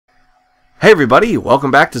Hey everybody, welcome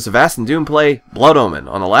back to Sevast-N-Doom play Blood Omen.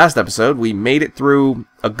 On the last episode, we made it through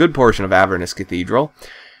a good portion of Avernus Cathedral.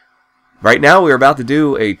 Right now, we're about to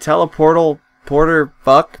do a teleporter puzzle.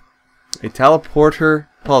 A telepuzzle.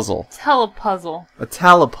 A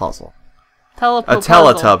telepuzzle. Telepuzzle. A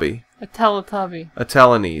teletubby. A teletubby. A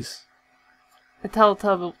telenese. A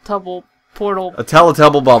teletubble portal. A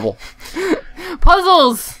teletubble bubble.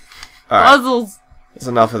 Puzzles! Alright, Puzzles! that's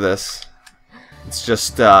enough of this. It's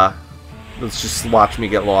just, let's just watch me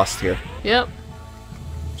get lost here. Yep.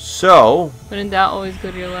 So, When in doubt, always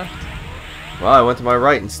go to your left. well, I went to my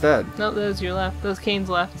right instead. No, that was your left. That was Kain's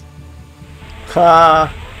left.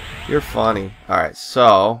 Ha! You're funny. Alright,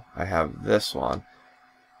 so, I have this one.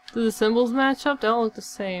 Do the symbols match up? They all look the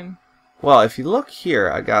same. Well, if you look here,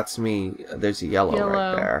 I got me, there's a yellow right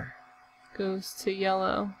Yellow. there. Goes to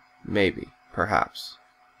yellow. Maybe. Perhaps.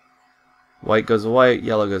 White goes to white,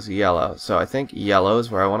 yellow goes to yellow. So I think yellow is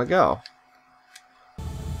where I want to go.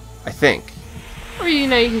 I think. Or you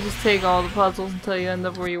know, you can just take all the puzzles until you end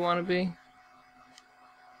up where you want to be.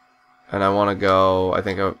 And I want to go, I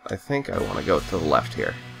think I want to go to the left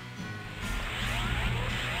here.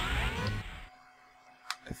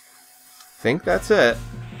 I think that's it.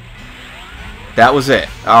 That was it.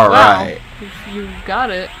 Alright. Wow. You got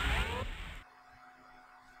it.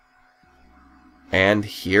 And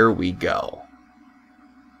here we go.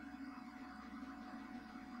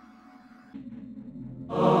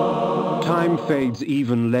 Time fades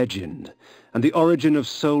even legend, and the origin of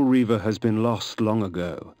Soul Reaver has been lost long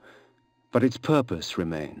ago. But its purpose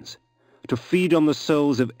remains, to feed on the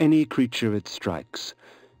souls of any creature it strikes.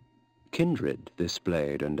 Kindred, this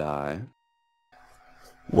blade and I.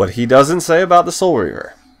 What he doesn't say about the Soul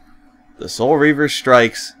Reaver. The Soul Reaver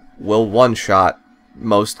strikes will one-shot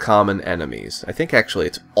most common enemies. I think actually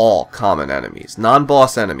it's all common enemies.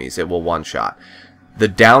 Non-boss enemies it will one-shot. The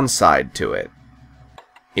downside to it,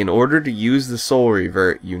 in order to use the Soul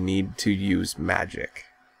Reaver, you need to use magic.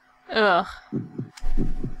 Ugh.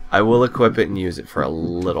 I will equip it and use it for a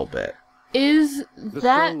little bit. Is The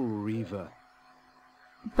that Soul Reaver.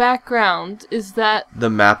 background, is that... The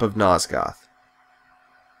map of Nosgoth.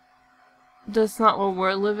 That's not where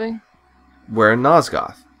we're living? We're in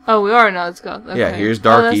Nosgoth. Oh, we are in Nosgoth. Okay. Yeah, here's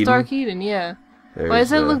Dark that's Eden. Dark Eden, yeah. Why There's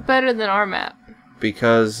does it the- look better than our map?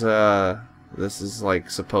 Because this is like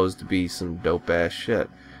supposed to be some dope ass shit.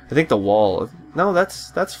 I think the wall. No,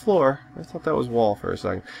 that's floor. I thought that was wall for a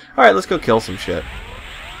second. All right, let's go kill some shit.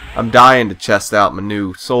 I'm dying to chest out my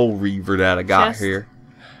new Soul Reaver that I got Chest? here.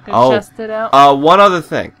 Go chest it out? One other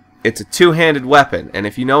thing. It's a two-handed weapon, and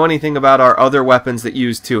if you know anything about our other weapons that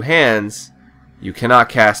use two hands, you cannot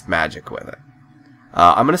cast magic with it.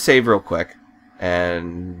 I'm gonna save real quick,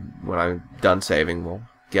 and when I'm done saving, we'll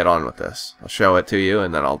get on with this. I'll show it to you,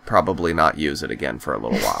 and then I'll probably not use it again for a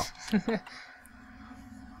little while.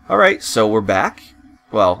 Alright, so we're back.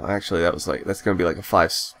 Well, actually, that's gonna be like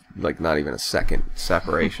not even a second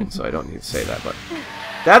separation, so I don't need to say that, but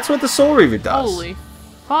that's what the Soul Reaver does. Holy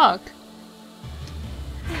fuck.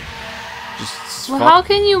 Just Well, how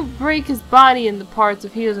can you break his body into parts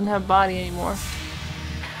if he doesn't have body anymore?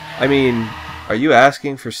 I mean, are you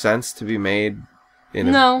asking for sense to be made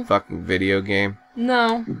in No. a fucking video game?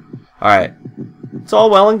 No. Alright. It's all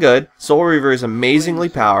well and good. Soul Reaver is amazingly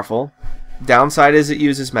powerful. Downside is it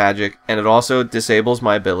uses magic, and it also disables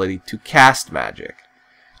my ability to cast magic.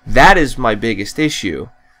 That is my biggest issue.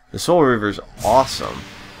 The Soul Reaver is awesome,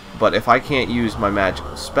 but if I can't use my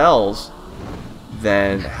magical spells,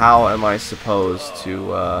 then how am I supposed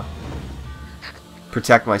to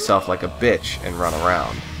protect myself like a bitch and run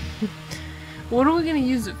around? What are we gonna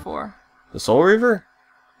use it for? The Soul Reaver?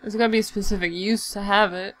 There's gotta be a specific use to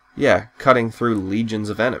have it. Yeah, cutting through legions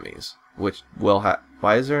of enemies, which will have...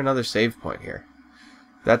 Why is there another save point here?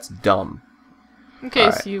 That's dumb. In case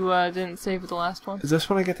Alright. you didn't save the last one. Is this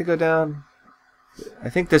when I get to go down? I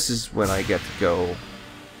think this is when I get to go...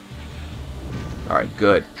 Alright,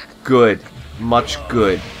 good. Good. Much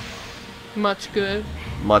good. Much good.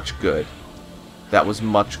 Much good. That was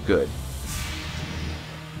much good.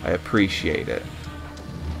 I appreciate it.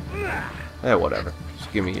 Eh, whatever.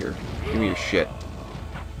 Just give me your shit.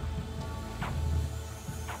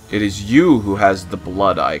 It is you who has the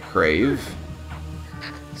blood I crave.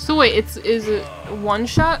 So wait, is it one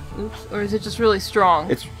shot? Oops. Or is it just really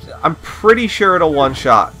strong? I'm pretty sure it'll one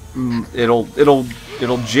shot. It'll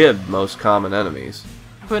jib most common enemies.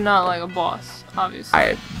 But not like a boss,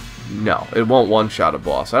 obviously. No, it won't one shot a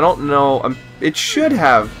boss. I don't know. It should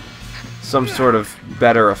have some sort of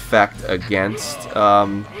better effect against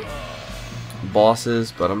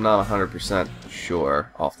bosses, but I'm not 100%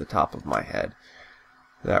 sure off the top of my head.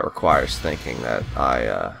 That requires thinking that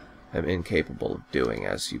I am incapable of doing,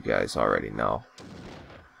 as you guys already know.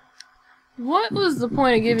 What was the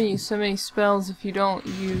point of giving you so many spells if you don't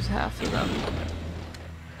use half of them?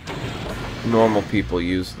 Normal people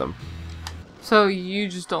use them. So you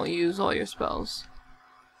just don't use all your spells?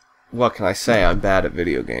 What can I say? I'm bad at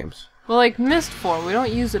video games. Well, like Mist Form, we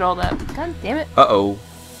don't use it all that. God damn it. Uh-oh.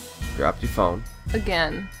 Dropped your phone.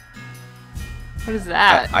 Again. What is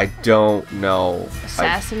that? I don't know.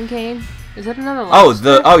 Assassin Kain? Is that another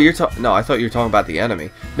lobster? You're talking. No, I thought you were talking about the enemy.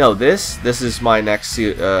 No, this is my next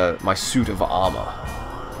my suit of armor.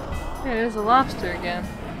 Yeah, there's a lobster again.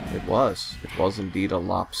 It was indeed a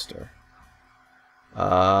lobster.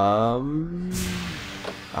 Aha.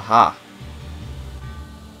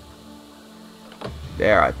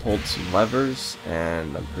 There, I pulled some levers,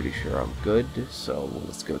 and I'm pretty sure I'm good. So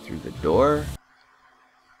let's go through the door.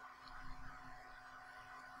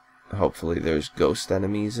 Hopefully there's ghost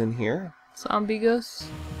enemies in here. Zombie ghosts?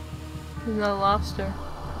 He's not a lobster.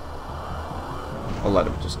 I'll let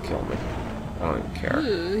him just kill me. I don't even care.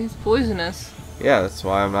 Ooh, he's poisonous. Yeah, that's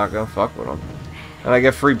why I'm not gonna fuck with him. And I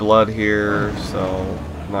get free blood here, so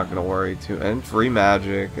I'm not gonna worry too. And free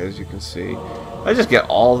magic, as you can see. I just get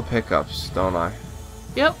all the pickups, don't I?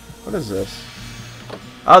 Yep. What is this?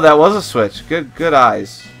 Oh, that was a switch. Good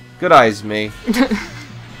eyes. Good eyes, me.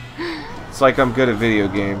 It's like I'm good at video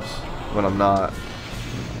games when I'm not.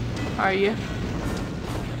 Are you?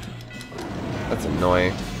 That's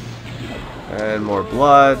annoying. And more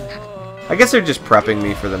blood. I guess they're just prepping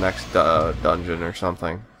me for the next dungeon or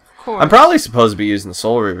something. Of course. I'm probably supposed to be using the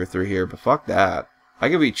Soul Reaver through here, but fuck that. I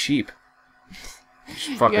could be cheap.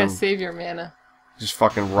 Just fucking, you gotta save your mana. Just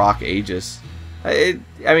fucking rock Aegis. I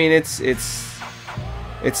mean, it's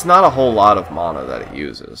not a whole lot of mana that it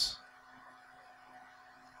uses.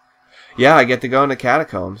 Yeah, I get to go into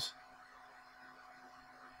catacombs.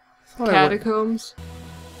 Catacombs?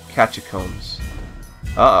 Catacombs.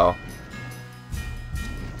 Uh-oh.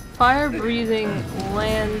 Fire-breathing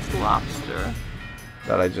land lobster.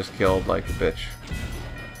 That I just killed like a bitch.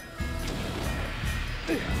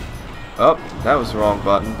 Oh, that was the wrong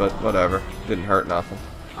button, but whatever. Didn't hurt nothing.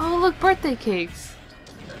 Oh, look, birthday cakes.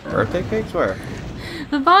 Birthday cakes? Where?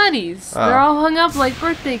 The bodies. Oh. They're all hung up like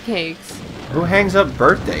birthday cakes. Who hangs up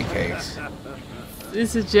birthday cakes?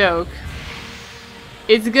 It's a joke.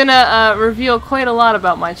 It's gonna reveal quite a lot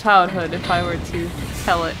about my childhood if I were to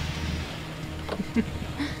tell it.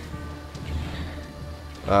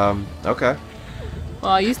 Okay.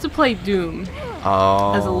 Well, I used to play Doom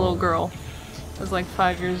as a little girl. I was like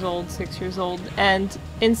 5 years old, 6 years old, and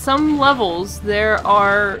in some levels there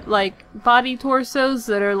are like body torsos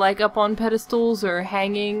that are like up on pedestals or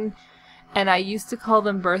hanging, and I used to call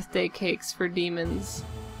them birthday cakes for demons.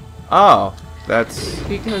 Oh, that's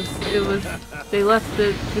because it was they left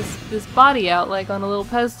this body out like on a little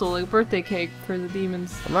pedestal, like a birthday cake for the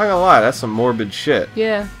demons. I'm not gonna lie, that's some morbid shit.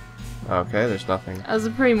 Yeah. Okay, there's nothing. I was a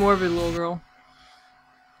pretty morbid little girl.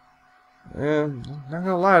 Yeah, not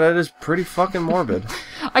gonna lie, that is pretty fucking morbid.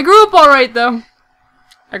 I grew up alright though.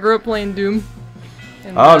 I grew up playing Doom.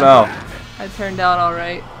 And, oh no. I turned out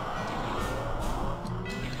alright.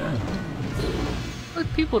 Look,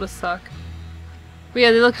 people to suck. But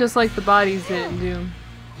yeah, they look just like the bodies did in Doom.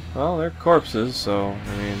 Well, they're corpses, so,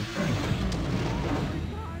 I mean...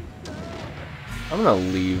 I'm gonna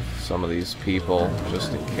leave some of these people,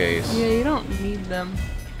 just in case. Yeah, you don't need them.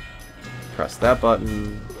 Press that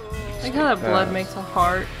button. I like how that blood makes a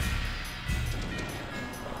heart.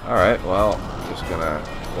 Alright, well, just gonna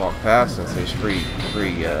walk past since there's free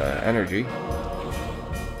energy.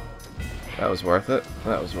 That was worth it.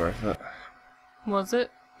 That was worth it. Was it?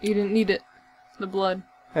 You didn't need it. The blood.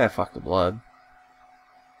 Yeah, fuck the blood.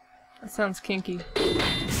 That sounds kinky.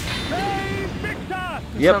 That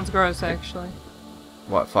sounds gross, actually.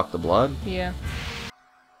 What, fuck the blood? Yeah.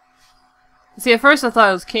 See, at first I thought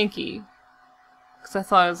it was kinky. Because I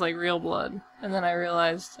thought it was like real blood. And then I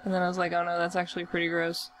realized, and then I was like, oh no, that's actually pretty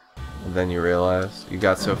gross. And then you realized, you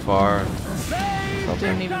got so far, and It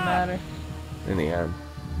didn't even matter. In the end.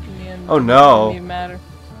 In the end, Oh no! It didn't even matter.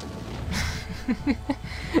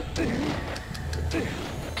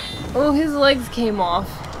 Oh, his legs came off.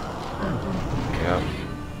 Yeah.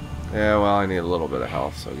 Yeah, well, I need a little bit of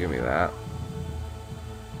health, so give me that.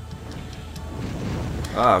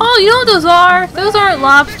 Oh, you know what those are? Those aren't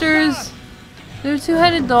lobsters. They're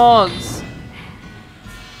two-headed dogs.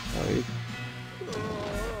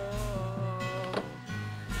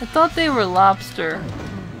 I thought they were lobster.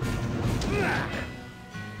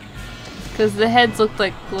 Because the heads looked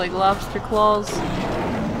like lobster claws.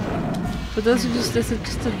 But those are just, this is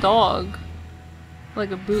just a dog.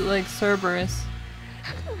 Like a bootleg Cerberus.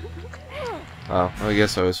 Oh, I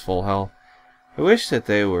guess I was full health. I wish that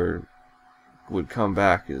they would come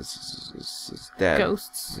back as dead.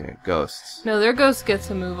 Ghosts. Yeah, ghosts. No, their ghost gets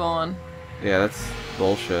to move on. Yeah, that's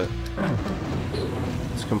bullshit.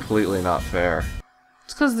 It's completely not fair.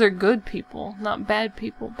 It's because they're good people, not bad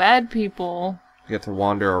people. Bad people... You get to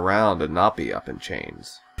wander around and not be up in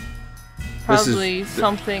chains. Probably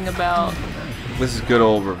something about... This is good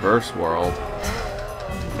old reverse world.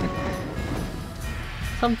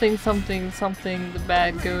 Something, the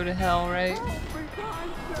bad go to hell, right?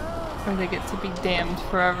 Or they get to be damned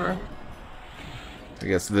forever. I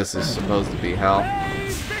guess this is supposed to be hell.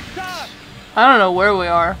 I don't know where we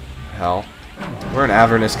are. Hell. We're in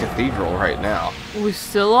Avernus Cathedral right now. We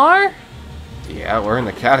still are? Yeah, we're in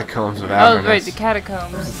the catacombs of Avernus. Oh, right, the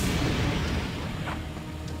catacombs.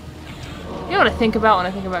 You know what I think about when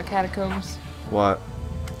I think about catacombs? What?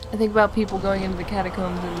 I think about people going into the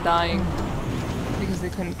catacombs and dying because they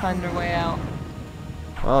couldn't find their way out.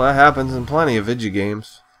 Well, that happens in plenty of video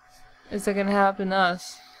games. Is that gonna happen to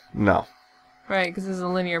us? No. Right, because it's a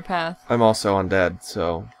linear path. I'm also undead,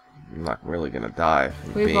 so I'm not really gonna die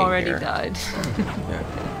from We've being already here. died.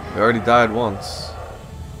 Yeah. We already died once.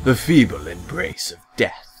 The feeble embrace of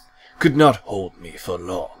death could not hold me for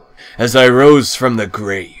long, as I rose from the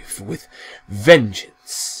grave with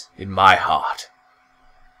vengeance in my heart.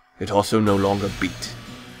 It also no longer beat,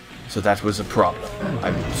 so that was a problem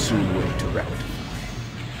I'm soon going to rectify.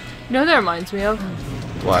 You know what that reminds me of?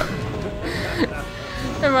 What?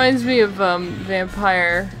 It reminds me of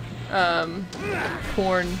vampire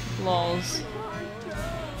porn laws.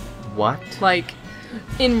 What? Like,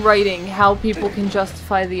 in writing, how people can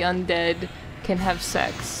justify the undead can have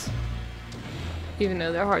sex. Even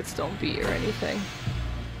though their hearts don't beat or anything.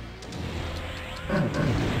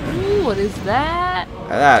 Ooh, what is that?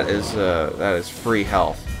 That is free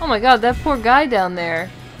health. Oh my god, that poor guy down there.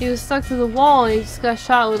 He was stuck to the wall and he just got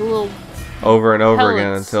shot with a little... Over and over pellets.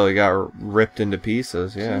 again until he got ripped into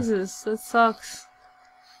pieces, yeah. Jesus, that sucks.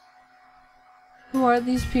 Who are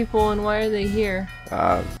these people and why are they here?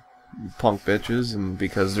 Punk bitches, and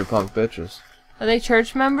because they're punk bitches. Are they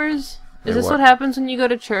church members? They Is this what? what happens when you go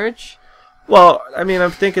to church? Well, I mean, I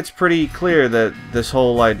think it's pretty clear that this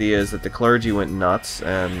whole idea is that the clergy went nuts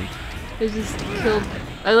and They just killed...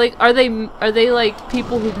 Are they like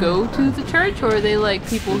people who go to the church, or are they like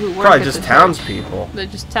people who work probably at just the church? townspeople. They're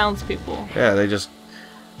just townspeople. Yeah, they just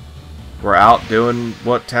were out doing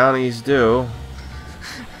what townies do,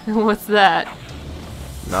 What's that?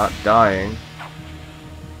 not dying.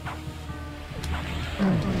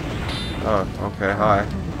 Oh, okay, hi.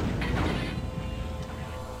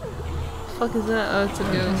 Fuck is that? Oh, it's a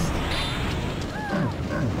ghost.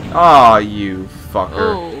 Aw, you fucker.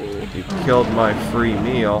 Oh. You killed my free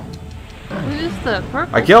meal. What is that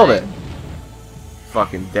purple I killed thing? it.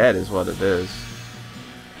 Fucking dead is what it is.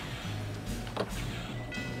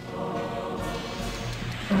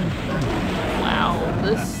 Wow,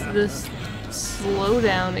 this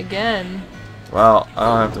slowdown again. Well, I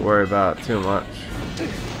don't have to worry about it too much.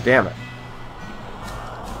 Damn it.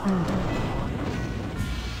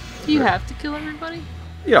 Do you have to kill everybody?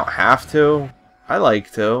 You don't have to. I like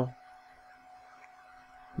to.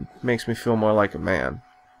 It makes me feel more like a man.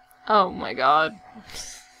 Oh my god.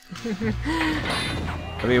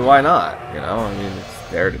 I mean, why not? You know, I mean, it's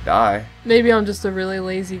there to die. Maybe I'm just a really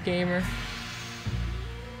lazy gamer.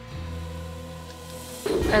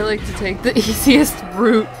 I like to take the easiest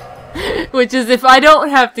route. Which is, if I don't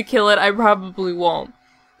have to kill it, I probably won't.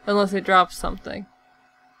 Unless it drops something.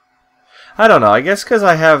 I don't know. I guess because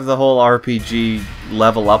I have the whole RPG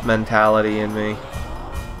level up mentality in me.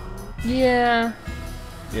 Yeah.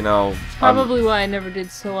 You know, Probably why I never did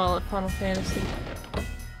so well at Final Fantasy.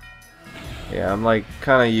 yeah, I'm like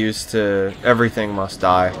kind of used to everything must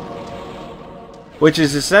die. Which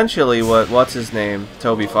is essentially what what's-his-name,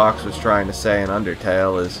 Toby Fox, was trying to say in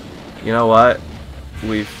Undertale is, you know what?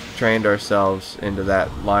 We've trained ourselves into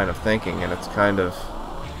that line of thinking, and it's kind of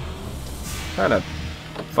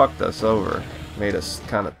fucked us over. Made us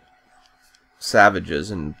kind of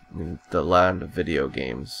savages in the land of video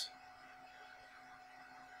games.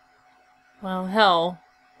 Well, hell,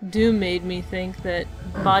 Doom made me think that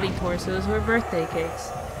body torsos were birthday cakes.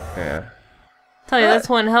 Yeah. Tell you, that's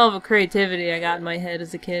one hell of a creativity I got in my head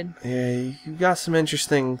as a kid. Yeah, you got some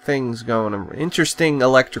interesting things going, interesting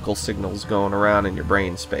electrical signals going around in your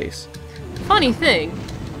brain space. Funny thing,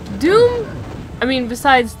 Doom, I mean,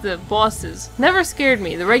 besides the bosses, never scared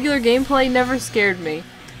me. The regular gameplay never scared me.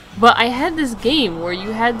 But I had this game where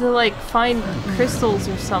you had to, like, find crystals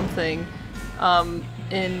or something,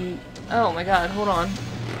 in... Oh my god, hold on.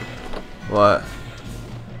 What?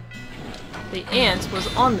 the ants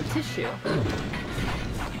was on the tissue.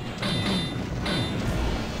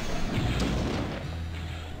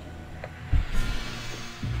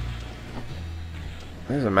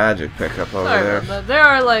 There's a magic pickup over Sorry there. about that. There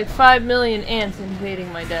are like 5 million ants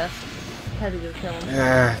invading my desk. Had to go kill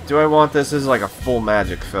them. Do I want this? This is like a full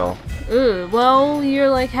magic fill. Ooh, well, you're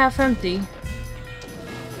like half empty.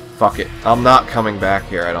 Fuck it. I'm not coming back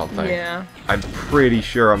here, I don't think. Yeah. I'm pretty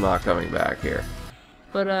sure I'm not coming back here.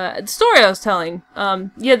 But, the story I was telling,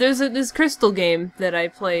 yeah, there's this crystal game that I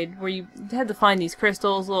played where you had to find these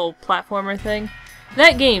crystals, little platformer thing.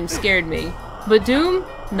 That game scared me. But Doom?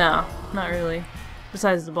 No, not really.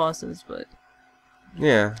 Besides the bosses, but...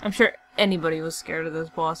 Yeah. I'm sure anybody was scared of those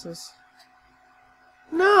bosses.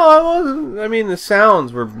 No, I wasn't. I mean, the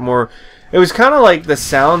sounds were more... It was kind of like the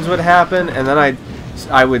sounds would happen, and then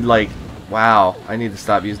I would like... Wow, I need to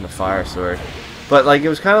stop using the fire sword. But, like, it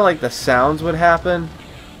was kind of like the sounds would happen,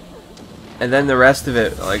 and then the rest of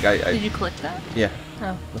it, like, Did you click that? Yeah.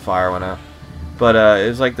 Oh. The fire went out. But, it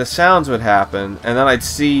was like the sounds would happen, and then I'd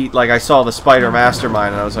see... Like, I saw the spider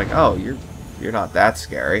mastermind, and I was like, oh, you're not that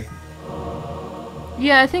scary.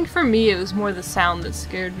 Yeah, I think for me it was more the sound that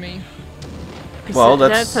scared me. Well,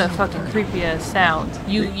 that's a fucking creepy ass sound.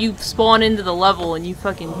 You spawn into the level and you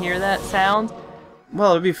fucking hear that sound.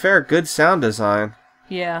 Well, to be fair, good sound design.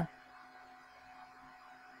 Yeah.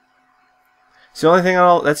 It's the only thing I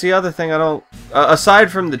don't... That's the other thing I don't...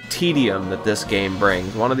 aside from the tedium that this game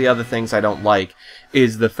brings, one of the other things I don't like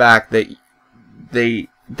is the fact that they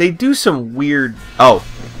do some weird... Oh.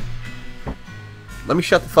 Let me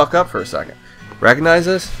shut the fuck up for a second. Recognize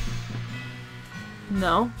this?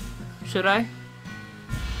 No. Should I?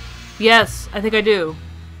 Yes, I think I do.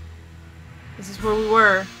 This is where we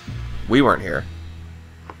were. We weren't here.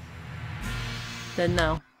 Then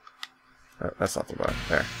no. That's not the one.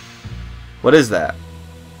 There. What is that?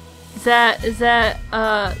 Is that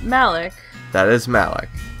Malik? That is Malik.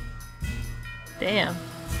 Damn.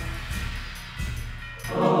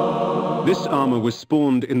 This armor was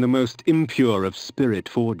spawned in the most impure of spirit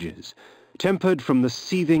forges, tempered from the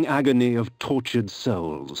seething agony of tortured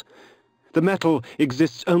souls. The metal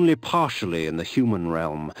exists only partially in the human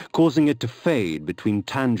realm, causing it to fade between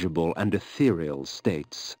tangible and ethereal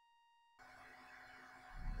states.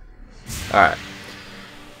 Alright.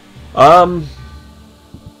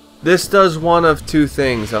 This does one of two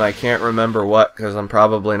things, and I can't remember what, because I'm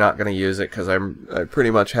probably not going to use it, because I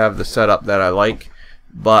pretty much have the setup that I like.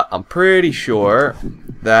 But I'm pretty sure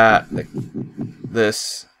that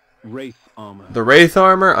this... Wraith armor. The Wraith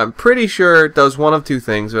armor, I'm pretty sure it does one of two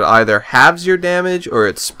things. It either halves your damage, or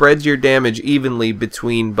it spreads your damage evenly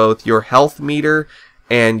between both your health meter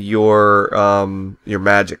and your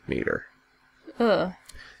magic meter. Ugh.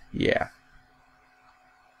 Yeah.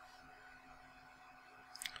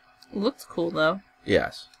 Looks cool though.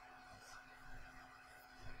 Yes.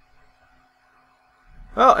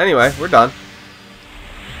 Well, anyway, we're done.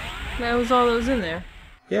 That was all that was in there.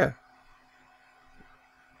 Yeah.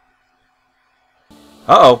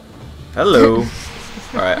 Uh-oh. Hello.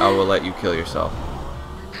 Alright, I will let you kill yourself.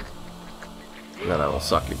 And then I will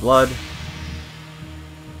suck your blood.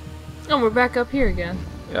 Oh, we're back up here again.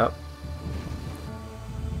 Yep.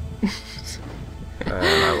 And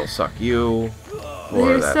I will suck you for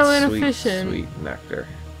You're that so sweet, inefficient. sweet nectar.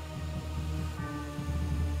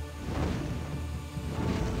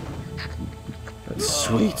 That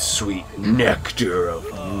sweet, sweet nectar of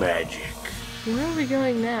magic. Where are we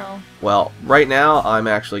going now? Well, right now, I'm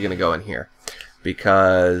actually going to go in here.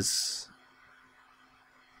 Because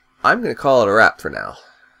I'm going to call it a wrap for now.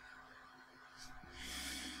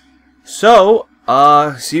 So,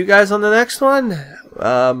 see you guys on the next one.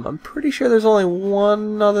 I'm pretty sure there's only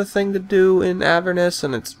one other thing to do in Avernus,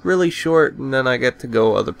 and it's really short, and then I get to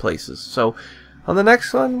go other places. So, on the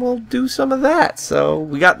next one, we'll do some of that. So,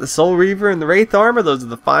 we got the Soul Reaver and the Wraith armor. Those are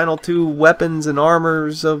the final two weapons and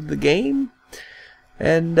armors of the game.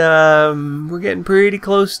 And, we're getting pretty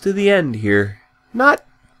close to the end here.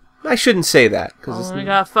 I shouldn't say that. Oh, we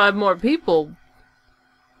got 5 more people.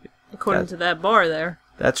 According to that bar there.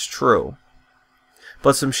 That's true.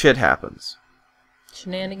 But some shit happens.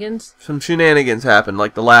 Shenanigans? Some shenanigans happen,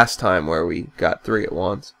 like the last time where we got 3 at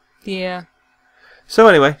once. Yeah. So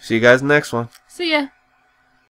anyway, see you guys in the next one. See ya.